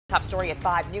Top story at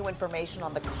 5, new information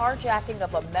on the carjacking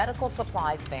of a medical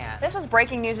supplies van. This was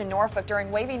breaking news in Norfolk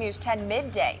during Wavy News 10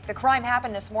 midday. The crime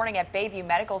happened this morning at Bayview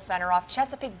Medical Center off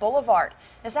Chesapeake Boulevard.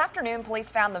 This afternoon,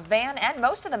 police found the van and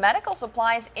most of the medical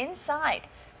supplies inside.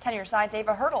 10 Your Side's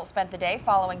Ava Hurdle spent the day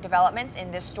following developments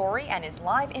in this story and is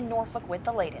live in Norfolk with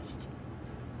the latest.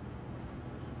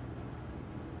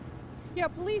 Yeah,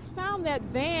 police found that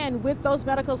van with those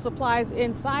medical supplies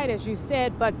inside, as you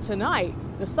said, but tonight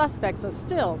the suspects are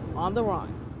still on the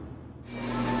run.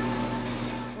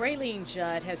 Raylene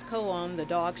Judd has co-owned the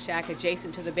dog shack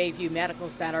adjacent to the Bayview Medical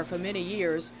Center for many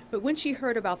years, but when she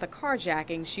heard about the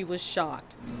carjacking, she was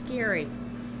shocked. Scary.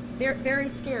 Very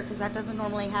scared, because that doesn't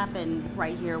normally happen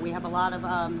right here. We have a lot of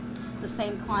the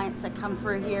same clients that come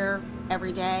through here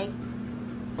every day,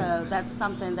 so that's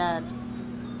something that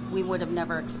we would have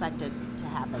never expected to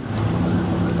happen.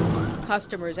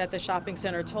 Customers at the shopping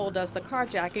center told us the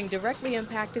carjacking directly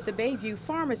impacted the Bayview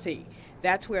pharmacy.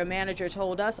 That's where a manager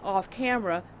told us off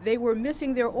camera they were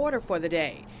missing their order for the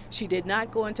day. She did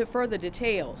not go into further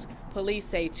details. Police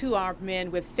say 2 armed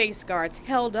men with face guards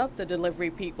held up the delivery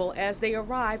people as they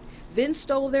arrived, then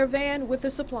stole their van with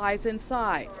the supplies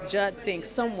inside. Judd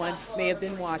thinks someone may have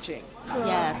been watching.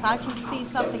 Yes, I can see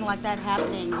something like that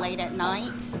happening late at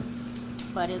night,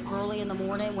 but early in the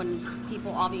morning when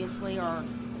people obviously are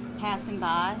passing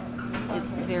by, it's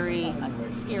very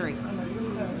scary.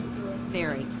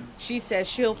 Very. She says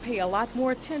she'll pay a lot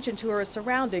more attention to her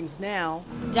surroundings now.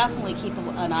 Definitely keep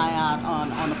an eye out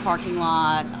on the parking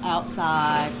lot,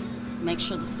 outside, make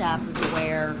sure the staff is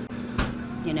aware,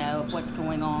 of what's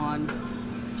going on.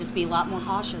 Just be a lot more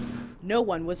cautious. No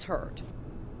one was hurt.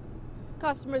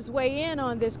 Customers weigh in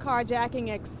on this carjacking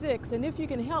at 6, and if you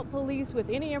can help police with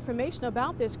any information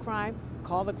about this crime,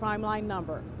 call the crime line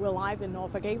number. We're live in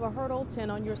Norfolk. Ava Hurdle,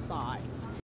 10 on your side.